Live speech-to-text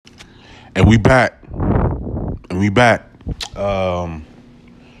And we back.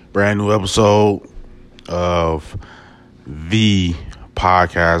 Brand new episode of the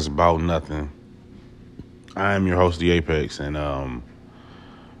podcast about nothing. I am your host, The Apex, and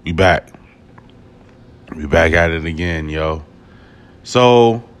we back. We back at it again, yo.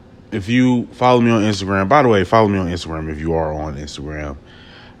 So, if you follow me on Instagram, by the way, follow me on Instagram if you are on Instagram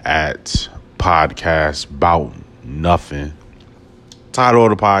at podcast about nothing. Title of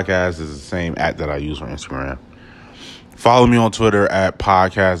the podcast is the same at that I use for Instagram. Follow me on Twitter at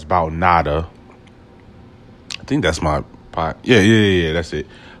podcast about nada. I think that's my Yeah, that's it.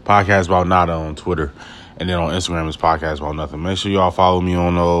 Podcast about nada on Twitter. And then on Instagram is podcast about nothing. Make sure y'all follow me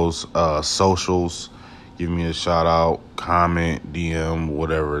on those socials. Give me a shout out, comment, DM,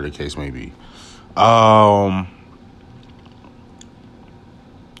 whatever the case may be.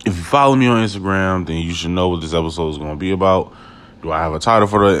 If you follow me on Instagram, then you should know what this episode is going to be about. Do I have a title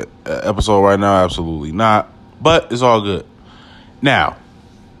for the episode right now? Absolutely not. But it's all good. Now,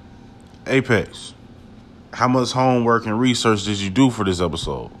 Apex, how much homework and research did you do for this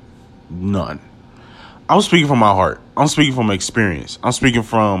episode? None. I'm speaking from my heart. I'm speaking from experience. I'm speaking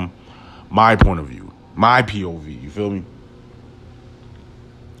from my point of view, my POV. You feel me?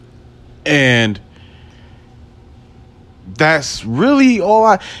 And that's really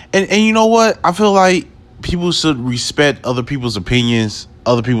all and you know what? I feel like people should respect other people's opinions,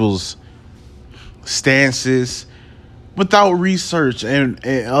 other people's stances without research and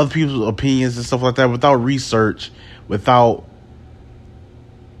other people's opinions and stuff like that without research, without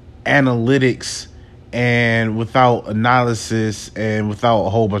analytics and without analysis and without a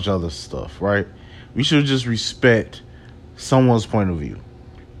whole bunch of other stuff, right? We should just respect someone's point of view,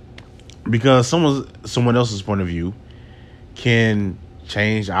 because someone else's point of view can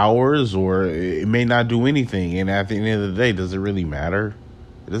change ours, or it may not do anything. And at the end of the day, does it really matter?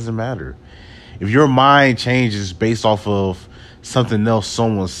 It doesn't matter. If your mind changes based off of something else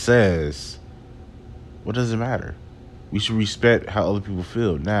someone says, what does it matter? We should respect how other people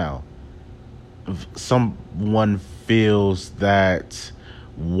feel. Now, if someone feels that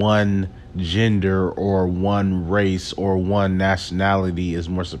one gender or one race or one nationality is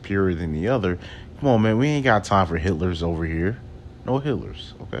more superior than the other, come on, man, we ain't got time for Hitlers over here. No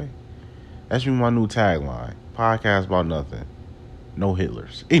Hitlers, okay? That's my new tagline. Podcast about nothing. No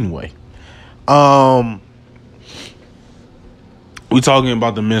Hitlers. Anyway, we talking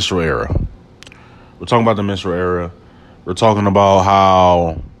about the menstrual era. We're talking about the menstrual era. We're talking about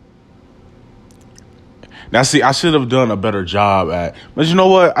how... Now, see, I should have done a better job at... But you know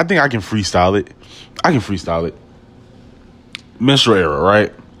what? I think I can freestyle it. Menstrual era,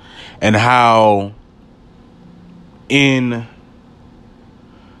 right? And how in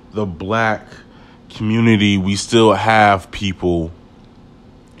the black community, we still have people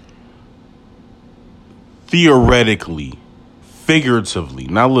theoretically, figuratively,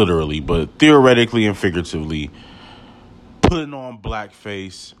 not literally, but theoretically and figuratively putting on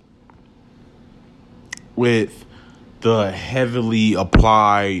blackface with the heavily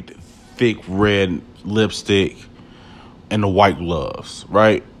applied thick red lipstick and the white gloves,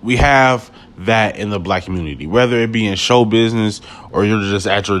 right? We have that in the black community, whether it be in show business or you're just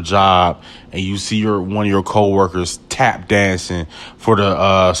at your job and you see one of your coworkers tap dancing for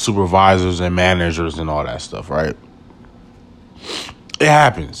the supervisors and managers and all that stuff, right? It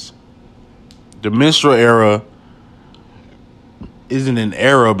happens. The menstrual era isn't an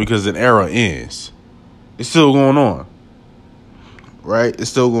era because an era ends. It's still going on, right? It's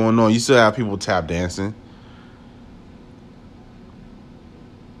still going on. You still have people tap dancing.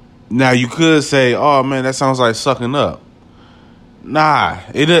 Now, you could say, oh, man, that sounds like sucking up. Nah,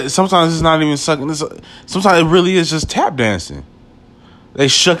 sometimes it's not even sucking. Sometimes it really is just tap dancing. They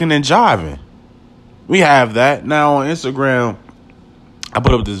shucking and jiving. We have that. Now, on Instagram, I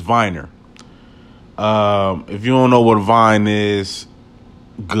put up this Viner. If you don't know what Vine is,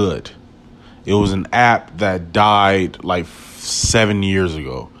 good. It was an app that died like 7 years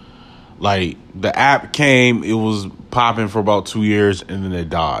ago. Like, the app came, it was popping for about 2 years, and then it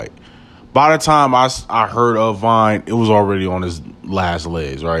died. By the time I heard of Vine, it was already on its last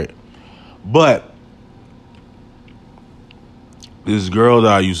legs, right? But this girl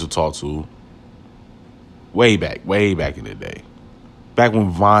that I used to talk to way back in the day, back when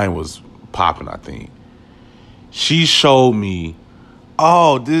Vine was popping, I think, she showed me,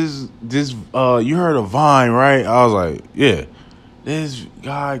 oh, this you heard of Vine, right? I was like, yeah. This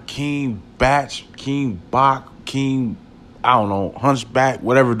guy, King Bach, I don't know, Hunchback,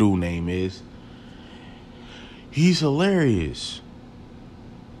 whatever dude name is. He's hilarious.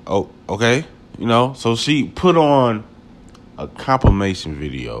 Oh, okay. You know, so she put on a compilation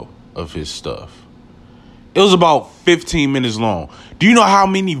video of his stuff. It was about 15 minutes long. Do you know how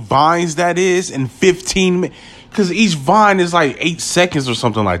many vines that is in 15 minutes? Because each vine is like 8 seconds or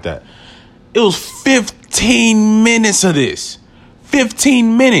something like that. It was 15 minutes of this.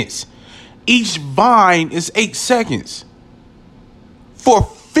 15 minutes. Each vine is 8 seconds. For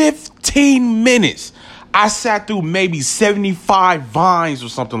 15 minutes. I sat through maybe 75 vines or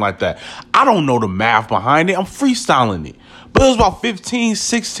something like that. I don't know the math behind it. I'm freestyling it. But it was about 15,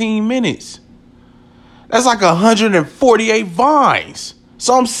 16 minutes. That's like 148 vines.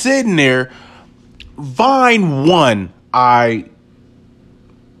 So I'm sitting there. Vine 1, I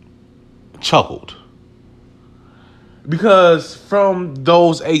chuckled. Because from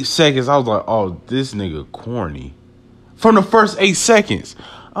those 8 seconds, I was like, oh, this nigga corny. From the first 8 seconds,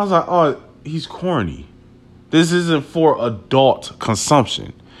 I was like, oh, he's corny. This isn't for adult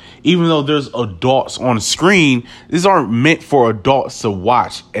consumption. Even though there's adults on the screen, these aren't meant for adults to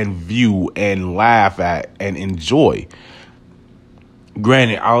watch and view and laugh at and enjoy.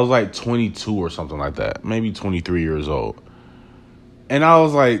 Granted, I was like 22 or something like that. Maybe 23 years old. And I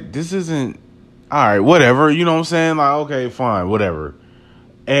was like, this isn't... All right, whatever. You know what I'm saying? Like, okay, fine, whatever.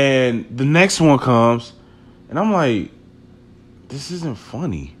 And the next one comes, and I'm like, this isn't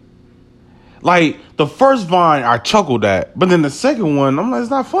funny. Like, the first vine, I chuckled at. But then the second one, I'm like, it's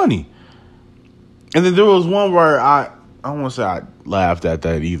not funny. And then there was one where I don't want to say I laughed at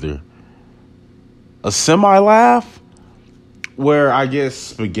that either. A semi-laugh where I guess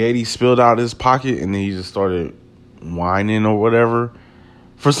spaghetti spilled out his pocket and then he just started whining or whatever.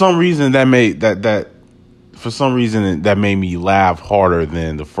 For some reason, that made me laugh harder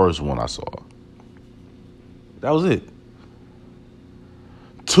than the first one I saw. That was it.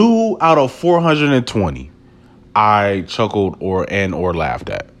 2 out of 420 I chuckled or laughed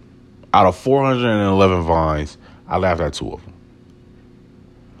at. Out of 411 vines, I laughed at 2 of them.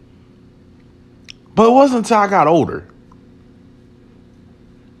 But it wasn't until I got older.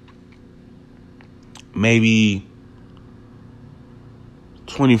 Maybe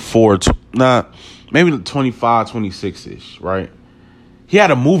 24, maybe 25, 26-ish, right? He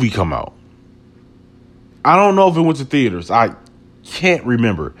had a movie come out. I don't know if it went to theaters. I can't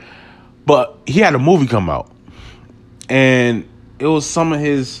remember. But he had a movie come out. And it was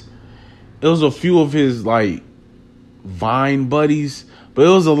a few of his, like, Vine buddies. But it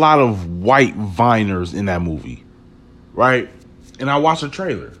was a lot of white Viners in that movie. Right? And I watched the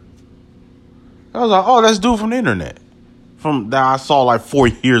trailer. I was like, oh, that's dude from the internet. From that I saw like 4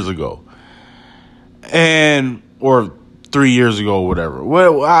 years ago. Or 3 years ago or whatever.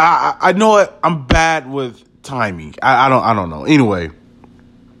 Well, I know it. I'm bad with timing. I don't know. Anyway,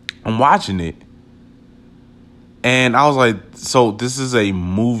 I'm watching it. And I was like, so this is a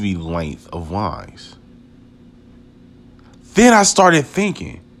movie length of Vines. Then I started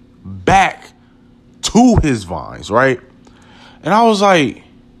thinking back to his Vines, right? And I was like,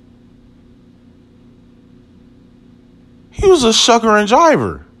 he was a shucker and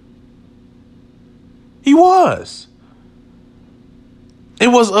jiver. He was. It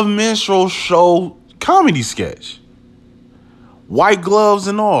was a minstrel show comedy sketch. White gloves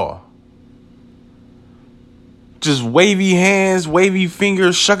and all. Just wavy hands, wavy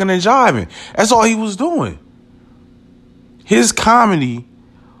fingers, shucking and jiving. That's all he was doing. His comedy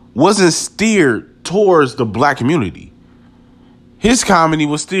wasn't steered towards the black community. His comedy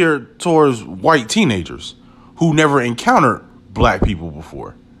was steered towards white teenagers who never encountered black people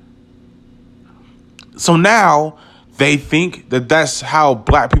before. So now they think that that's how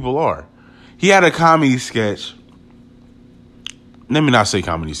black people are. He had a comedy sketch. Let me not say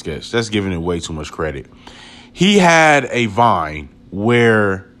comedy sketch. That's giving it way too much credit. He had a Vine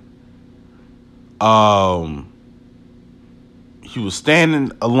where he was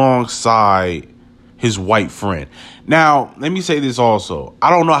standing alongside his white friend. Now, let me say this also. I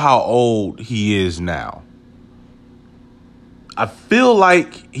don't know how old he is now. I feel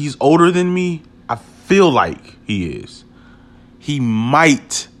like he's older than me. I feel like he is. He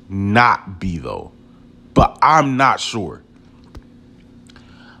might not be, though. But I'm not sure.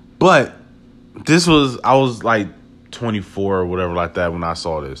 But I was like 24 or whatever like that when I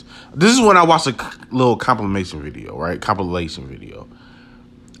saw this. This is when I watched a little compilation video, right? Compilation video.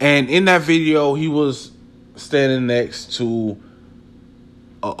 And in that video, he was standing next to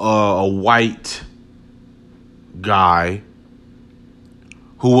a white guy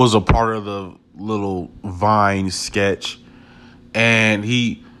who was a part of the little Vine sketch. And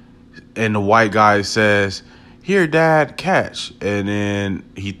the white guy says, "Here, Dad, catch." And then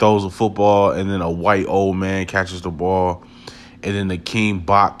he throws a football, and then a white old man catches the ball. And then the King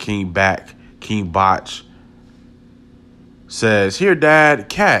Botch says, "Here, Dad,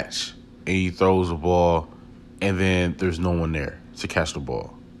 catch." And he throws the ball, and then there's no one there to catch the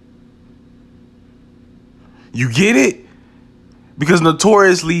ball. You get it? Because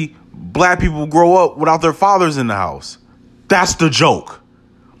notoriously, black people grow up without their fathers in the house. That's the joke.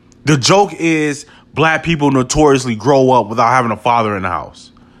 The joke is black people notoriously grow up without having a father in the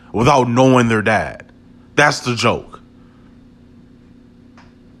house, without knowing their dad. That's the joke.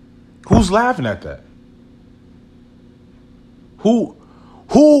 Who's laughing at that? Who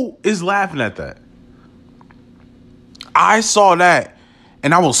is laughing at that? I saw that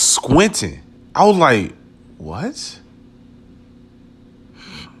and I was squinting. I was like, what?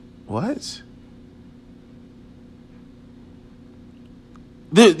 What?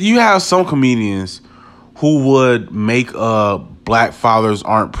 You have some comedians who would make a black fathers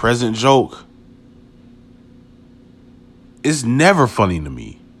aren't present joke. It's never funny to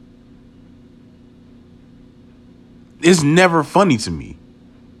me. It's never funny to me.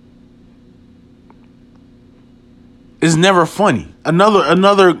 It's never funny.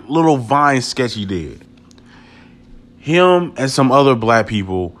 Another little Vine sketch he did. Him and some other black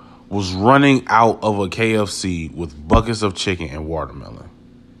people was running out of a KFC with buckets of chicken and watermelon.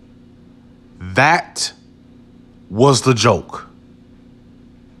 That was the joke.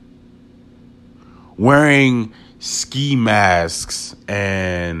 Wearing ski masks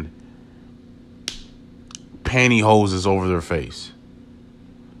and pantyhoses over their face.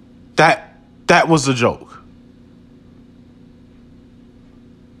 That was the joke.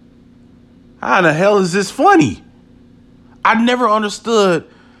 How in the hell is this funny? I never understood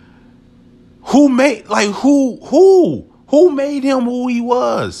who made him who he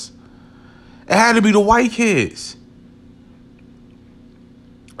was. It had to be the white kids.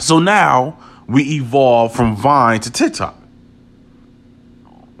 So now we evolve from Vine to TikTok.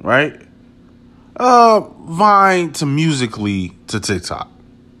 Right? Vine to Musical.ly to TikTok.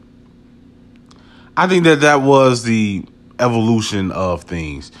 I think that was the evolution of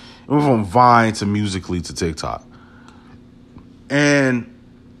things. It went from Vine to Musical.ly to TikTok. And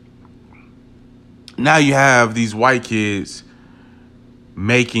now you have these white kids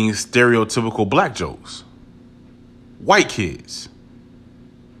making stereotypical black jokes. White kids.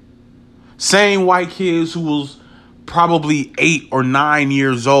 Same white kids who was probably 8 or 9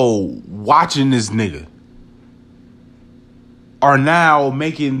 years old watching this nigga are now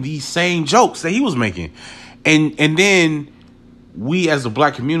making these same jokes that he was making. And then we as a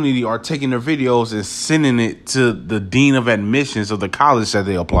black community are taking their videos and sending it to the dean of admissions of the college that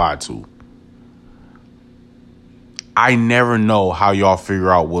they applied to. I never know how y'all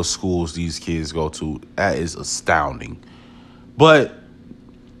figure out what schools these kids go to. That is astounding. But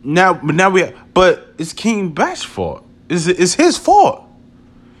it's King Bach's fault. It's his fault.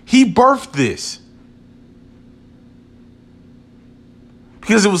 He birthed this.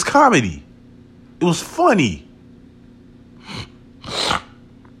 Because it was comedy. It was funny.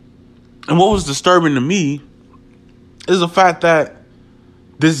 And what was disturbing to me is the fact that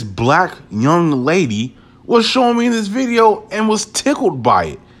this black young lady was showing me this video and was tickled by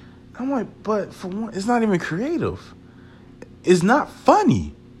it. I'm like, but for one, it's not even creative. It's not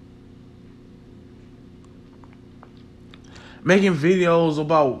funny. Making videos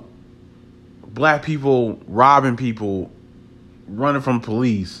about black people robbing people, running from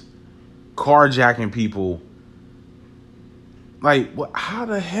police, carjacking people. Like, how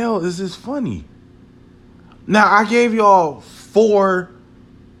the hell is this funny? Now, I gave y'all 4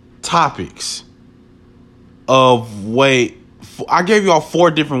 topics I gave y'all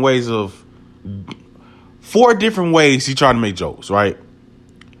 4 different ways he tried to make jokes, right?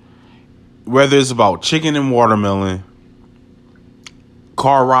 Whether it's about chicken and watermelon,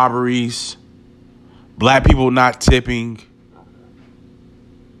 car robberies, black people not tipping,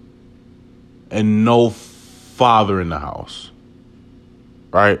 and no father in the house.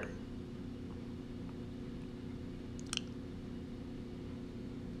 Right?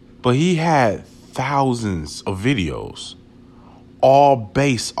 But he had thousands of videos all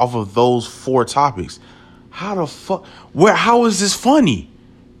based off of those 4 topics. How the fuck? How is this funny?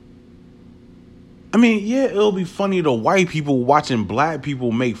 I mean, yeah, it'll be funny to white people watching black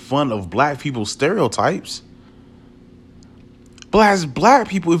people make fun of black people's stereotypes. But as black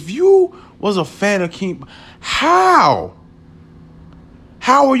people, if you was a fan of King, how?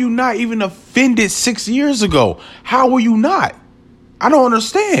 How were you not even offended 6 years ago? How were you not? I don't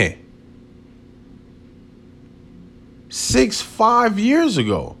understand. 5 years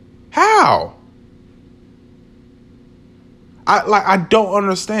ago. How? I don't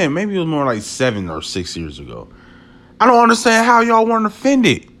understand. Maybe it was more like 7 or 6 years ago. I don't understand how y'all weren't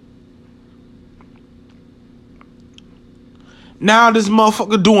offended. Now this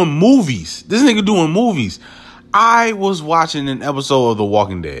motherfucker doing movies. This nigga doing movies. I was watching an episode of The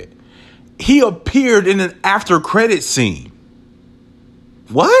Walking Dead. He appeared in an after credit scene.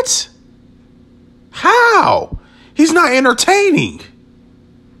 What? How? He's not entertaining.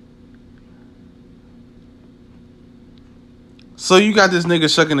 So you got this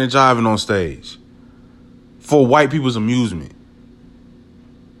nigga shucking and jiving on stage for white people's amusement.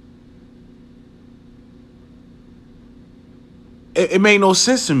 It made no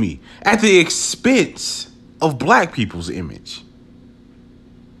sense to me. At the expense of black people's image.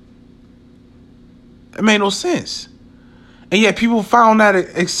 It made no sense. And yet people found that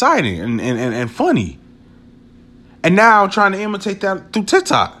exciting and funny. And now trying to imitate that through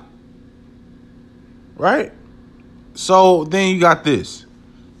TikTok. Right? So then you got this.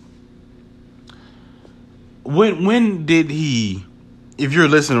 When did he, if you're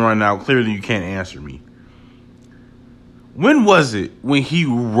listening right now, clearly you can't answer me. When was it when he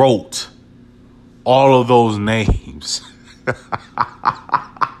wrote all of those names?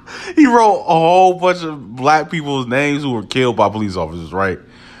 He wrote a whole bunch of black people's names who were killed by police officers, right?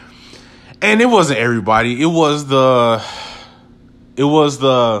 And it wasn't everybody. It was the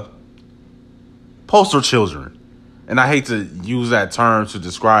poster children. And I hate to use that term to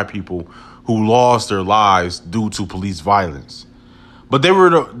describe people who lost their lives due to police violence. But they were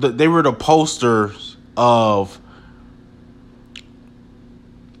the posters of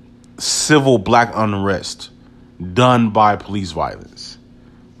civil black unrest done by police violence.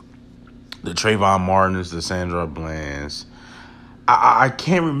 The Trayvon Martins, the Sandra Blands. I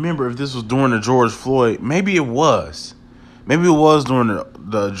can't remember if this was during the George Floyd. Maybe it was. Maybe it was during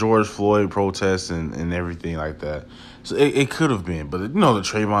the George Floyd protests and everything like that. So it could have been. But, the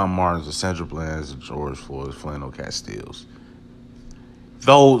Trayvon Martins, the Sandra Blands, the George Floyd, Flannel Castiles.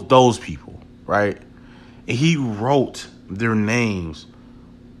 Those people, right? And he wrote their names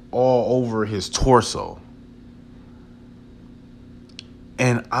all over his torso.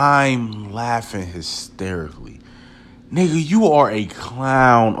 And I'm laughing hysterically. Nigga, you are a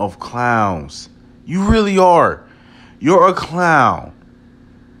clown of clowns. You really are. You're a clown.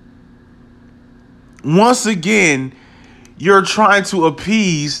 Once again, you're trying to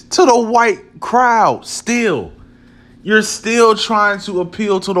appease to the white crowd still. You're still trying to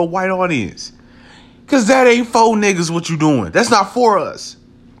appeal to the white audience. Because that ain't for niggas what you doing. That's not for us.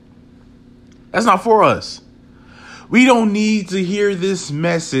 That's not for us. We don't need to hear this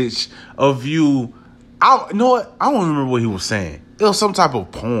message of you. You know what? I don't remember what he was saying. It was some type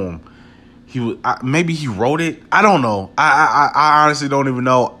of poem. Maybe he wrote it. I don't know. I honestly don't even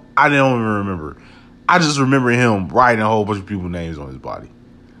know. I don't even remember. I just remember him writing a whole bunch of people's names on his body.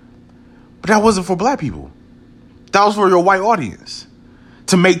 But that wasn't for black people. That was for your white audience.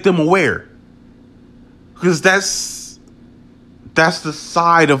 To make them aware. Because that's the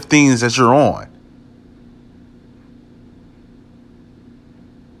side of things that you're on.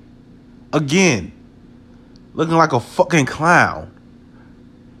 Again, looking like a fucking clown.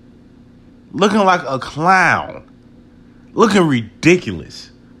 Looking like a clown. Looking ridiculous.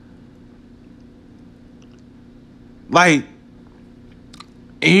 Like,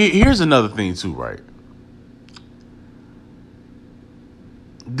 here's another thing too, right?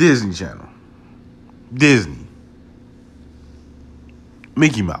 Disney Channel. Disney.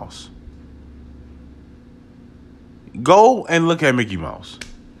 Mickey Mouse. Go and look at Mickey Mouse.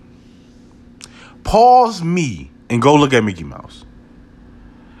 Pause me and go look at Mickey Mouse.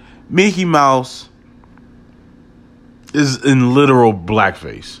 Mickey Mouse is in literal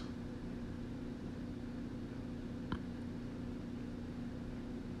blackface.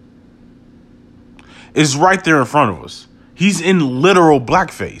 It's right there in front of us. He's in literal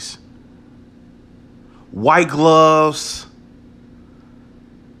blackface. White gloves,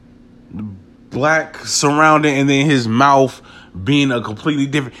 black surrounding, and then his mouth being a completely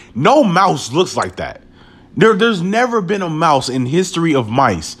different. No mouse looks like that. There's never been a mouse in history of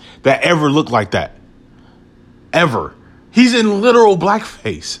mice that ever looked like that. Ever. He's in literal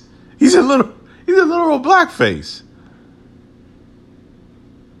blackface. He's in literal blackface.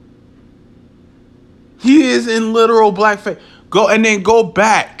 He is in literal blackface. Go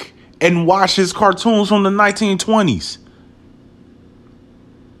back and watch his cartoons from the 1920s.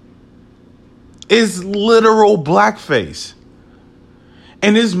 It's literal blackface.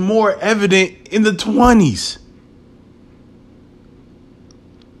 And it's more evident in the 20s.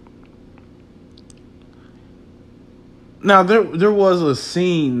 Now, there was a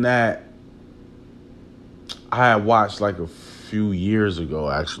scene that I had watched like a few years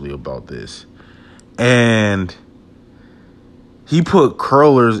ago, actually, about this. And he put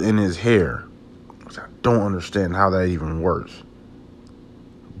curlers in his hair. I don't understand how that even works.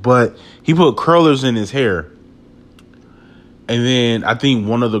 But he put curlers in his hair. And then I think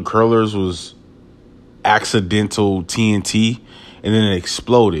one of the curlers was accidental TNT, and then it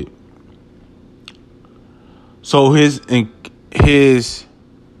exploded. So his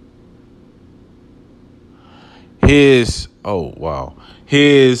oh wow,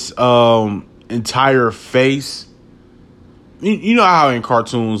 his entire face. You know how in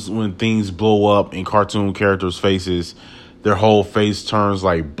cartoons when things blow up in cartoon characters' faces, their whole face turns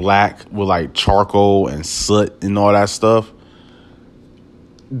like black with like charcoal and soot and all that stuff.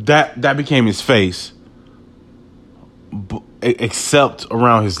 That became his face, except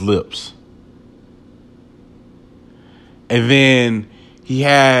around his lips. And then he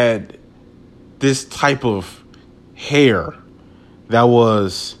had this type of hair that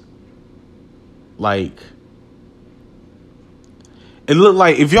was like, it looked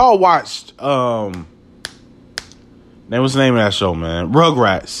like, if y'all watched what's the name of that show, man?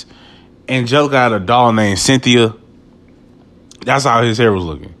 Rugrats. Angelica had a doll named Cynthia. That's how his hair was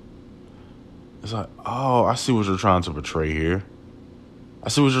looking. It's like, oh, I see what you're trying to portray here.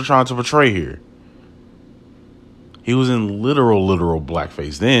 He was in literal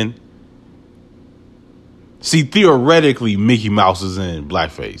blackface then. See, theoretically, Mickey Mouse is in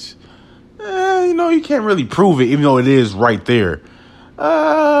blackface. You can't really prove it, even though it is right there.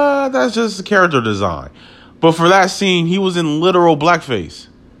 That's just character design. But for that scene, he was in literal blackface.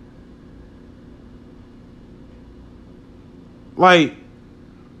 Like,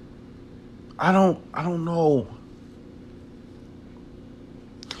 I don't know.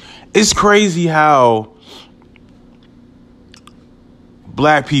 It's crazy how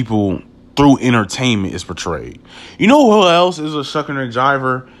black people through entertainment is portrayed. You know who else is a shucker and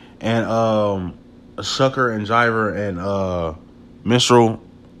jiver and minstrel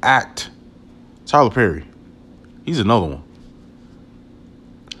act? Tyler Perry. He's another one.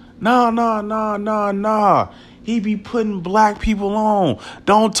 Nah. He be putting black people on.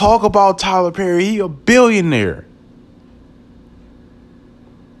 Don't talk about Tyler Perry. He a billionaire.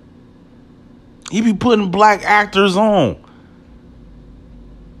 He be putting black actors on.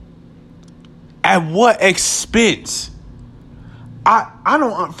 At what expense? I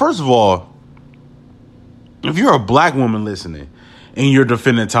don't. First of all, if you're a black woman listening and you're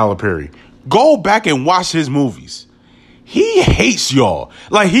defending Tyler Perry, go back and watch his movies. He hates y'all.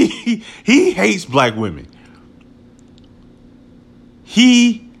 Like he hates black women.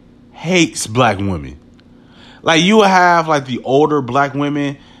 He hates black women. Like, you will have like the older black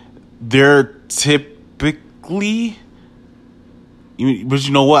women, they're typically, but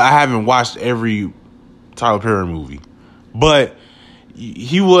you know what? I haven't watched every Tyler Perry movie, but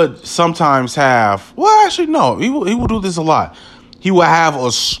he would sometimes have, well, actually, no, he would do this a lot. He would have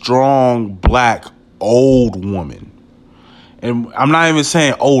a strong black old woman. And I'm not even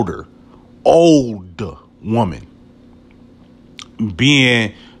saying older, old woman,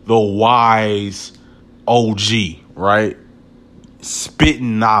 being the wise OG, right?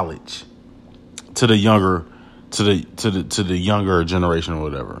 Spitting knowledge to the younger, to the younger generation or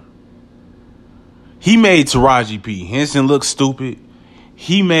whatever. He made Taraji P. Henson look stupid.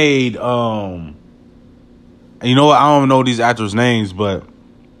 He made and you know what? I don't know these actors' names, but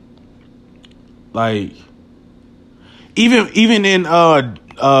like even in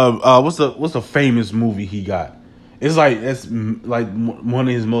what's the famous movie he got? It's like one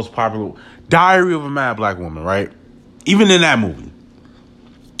of his most popular, Diary of a Mad Black Woman, right? Even in that movie,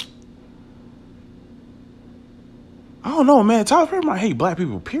 I don't know, man. Tyler Perry might hate black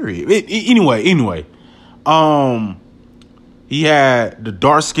people, period. Anyway, he had the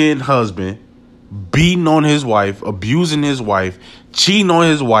dark-skinned husband beating on his wife, abusing his wife, cheating on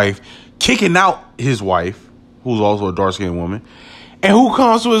his wife, kicking out his wife, who's also a dark-skinned woman. And who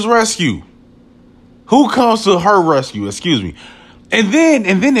comes to his rescue? Who comes to her rescue? Excuse me. And then,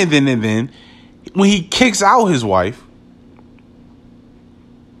 when he kicks out his wife,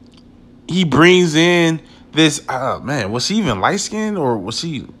 he brings in this, man, was she even light-skinned or was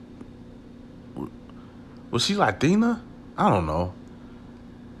she Latina? I don't know.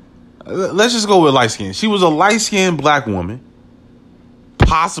 Let's just go with light-skinned. She was a light-skinned black woman,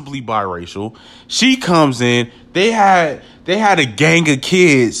 possibly biracial. She comes in. They had a gang of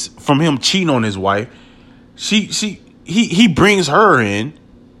kids from him cheating on his wife. He brings her in,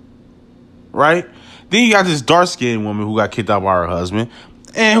 right? Then you got this dark-skinned woman who got kicked out by her husband.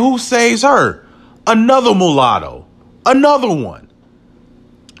 And who saves her? Another mulatto. Another one.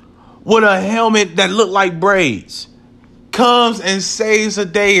 With a helmet that looked like braids. Comes and saves the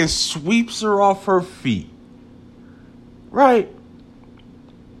day and sweeps her off her feet. Right?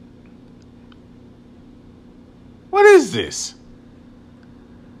 What is this?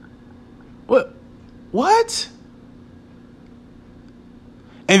 What?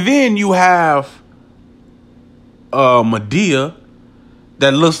 And then you have Madea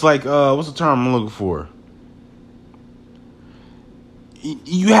that looks like what's the term I'm looking for?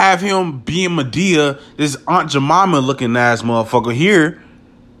 You have him being Madea, this Aunt Jemima looking ass motherfucker here.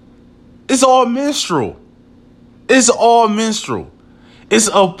 It's all minstrel. It's all minstrel. It's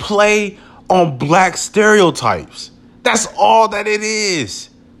a play on black stereotypes. That's all that it is.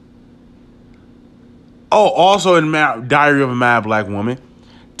 Oh, also in Diary of a Mad Black Woman,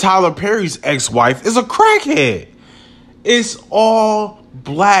 Tyler Perry's ex-wife is a crackhead. It's all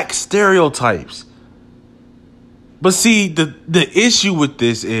black stereotypes. But see, the issue with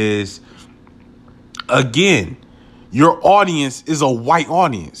this is, again, your audience is a white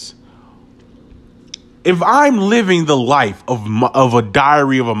audience. If I'm living the life of a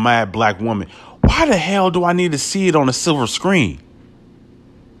Diary of a Mad Black Woman, why the hell do I need to see it on a silver screen?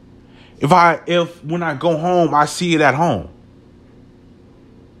 If when I go home, I see it at home.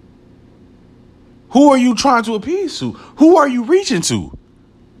 Who are you trying to appease to? Who are you reaching to?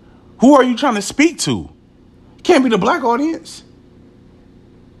 Who are you trying to speak to? Can't be the black audience.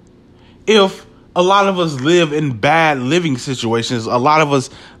 If a lot of us live in bad living situations, a lot of us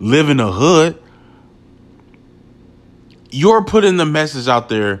live in the hood, you're putting the message out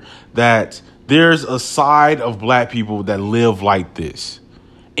there that there's a side of black people that live like this.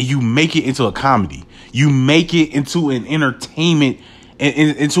 And you make it into a comedy. You make it into an entertainment,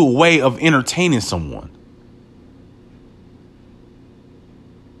 into a way of entertaining someone.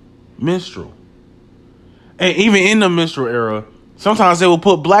 Minstrel. And even in the minstrel era, sometimes they will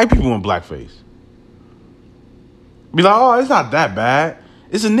put black people in blackface. Be like, oh, it's not that bad.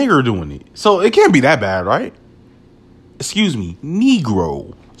 It's a nigger doing it. So it can't be that bad, right? Excuse me.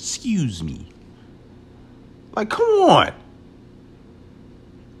 Negro. Excuse me. Like, come on.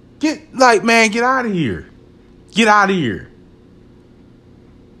 Get out of here. Get out of here.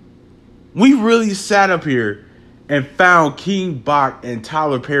 We really sat up here and found King Bach and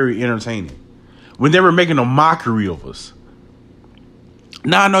Tyler Perry entertaining when they were making a mockery of us.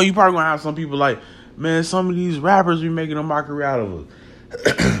 Now I know you probably gonna have some people like, man, some of these rappers be making a mockery out of us.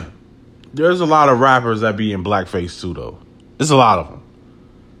 There's a lot of rappers that be in blackface too, though. There's a lot of them.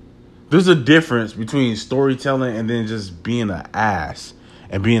 There's a difference between storytelling and then just being an ass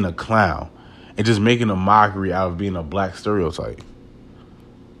and being a clown and just making a mockery out of being a black stereotype.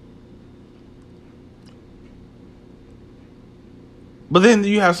 But then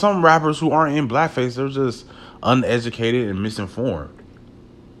you have some rappers who aren't in blackface. They're just uneducated and misinformed.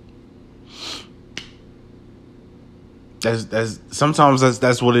 That's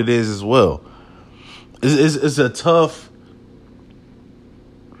what it is as well. It's a tough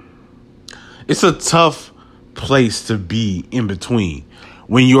place to be in between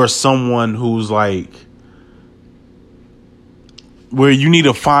when you're someone who's like, where you need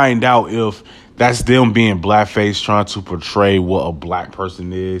to find out if that's them being blackface trying to portray what a black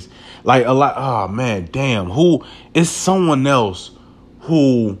person is. Like a lot. Oh man, damn. Who is someone else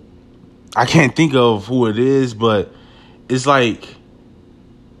who I can't think of who it is, but it's like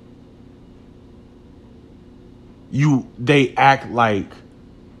they act like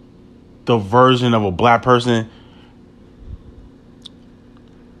the version of a black person.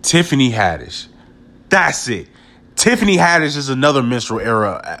 Tiffany Haddish. That's it. Tiffany Haddish is another minstrel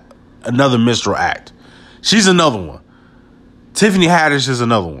act. She's another one. Tiffany Haddish is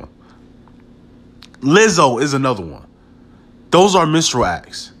another one. Lizzo is another one. Those are minstrel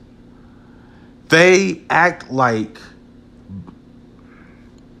acts. They act like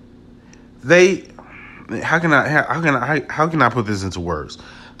how can I put this into words?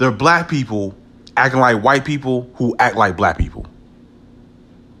 They're black people acting like white people who act like black people.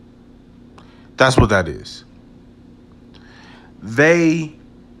 That's what that is. They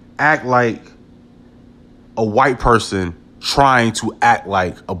act like a white person trying to act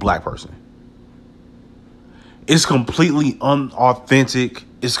like a black person. It's completely unauthentic.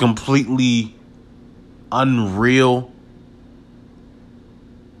 It's completely unreal.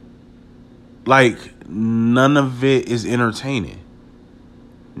 Like, none of it is entertaining.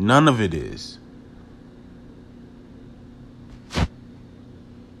 None of it is.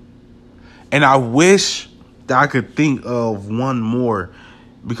 And I wish that I could think of one more,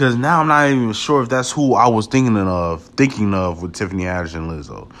 because now I'm not even sure if that's who I was thinking of with Tiffany Haddish and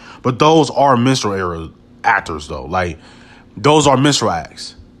Lizzo. But those are minstrel era actors, though. Like, those are minstrel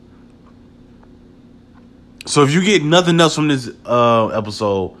acts. So if you get nothing else from this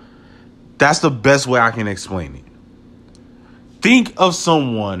episode, that's the best way I can explain it. Think of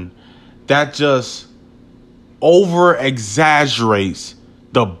someone that just over exaggerates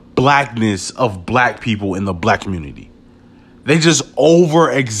the blackness of black people in the black community. They just over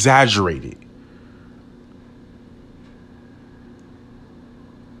exaggerate it.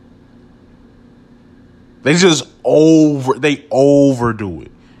 They just overdo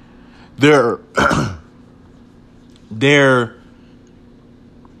it.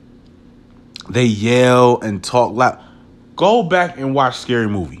 They yell and talk loud. Go back and watch Scary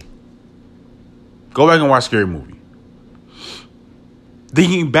Movie.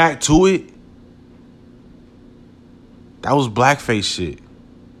 Thinking back to it, that was blackface shit.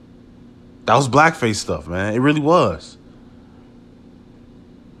 That was blackface stuff, man. It really was.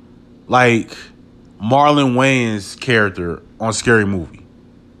 Like Marlon Wayans' character on Scary Movie.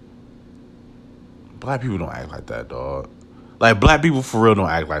 Black people don't act like that, dog. Like, black people for real don't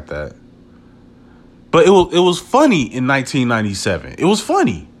act like that. But it was funny in 1997. It was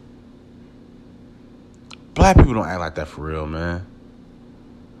funny. Black people don't act like that for real, man.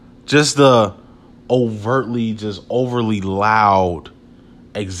 Just the overly loud,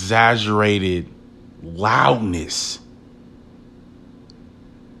 exaggerated loudness.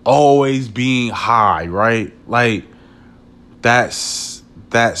 Always being high, right? Like, that's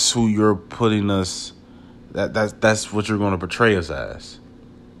who you're putting us. That's what you're going to portray us as.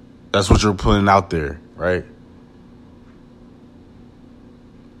 That's what you're putting out there, right?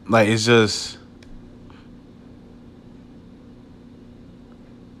 Like, it's just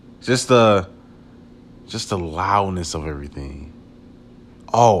the loudness of everything.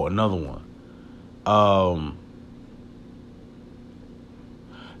 Oh, another one.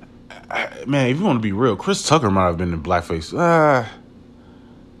 Man, if you want to be real, Chris Tucker might have been in blackface. I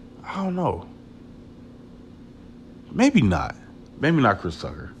don't know. Maybe not. Maybe not Chris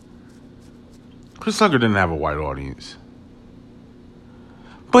Tucker. Chris Tucker didn't have a white audience.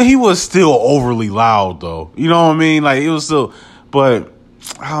 But he was still overly loud, though. You know what I mean? Like, it was still... But,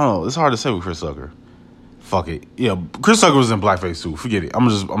 I don't know. It's hard to say with Chris Tucker. Fuck it. Yeah, Chris Tucker was in blackface, too. Forget it. I'm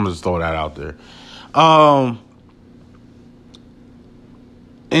just throw that out there. And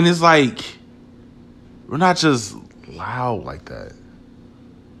it's like... We're not just loud like that.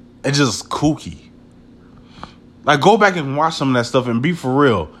 It's just kooky. Like, go back and watch some of that stuff and be for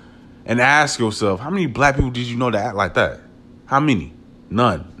real. And ask yourself, how many black people did you know that act like that? How many?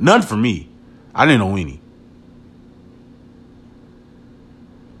 None. None for me. I didn't know any.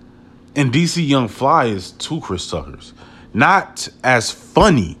 And DC Young Fly is two Chris Tuckers. Not as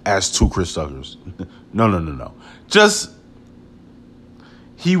funny as two Chris Tuckers. No. Just,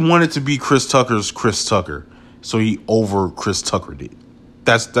 he wanted to be Chris Tucker's Chris Tucker. So he over Chris Tuckered it.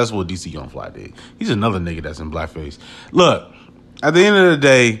 That's what DC Young Fly did. He's another nigga that's in blackface. Look, at the end of the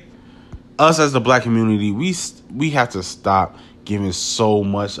day, us as the black community, we have to stop giving so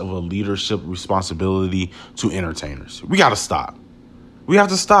much of a leadership responsibility to entertainers. We got to stop. We have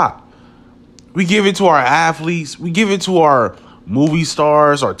to stop. We give it to our athletes. We give it to our movie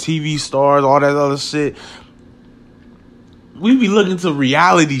stars, our TV stars, all that other shit. We be looking to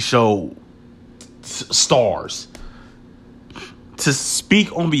reality show stars to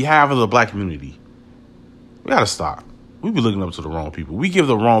speak on behalf of the black community. We got to stop. We be looking up to the wrong people. We give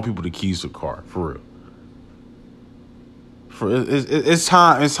the wrong people the keys to the car, for real. It's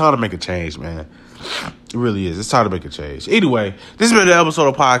time to make a change, man. It really is. It's time to make a change. Anyway, this has been the episode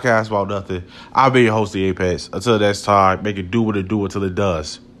of Podcast About Nothing. I'll be your host, The Apex. Until next time, make it do what it do until it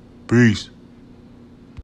does. Peace.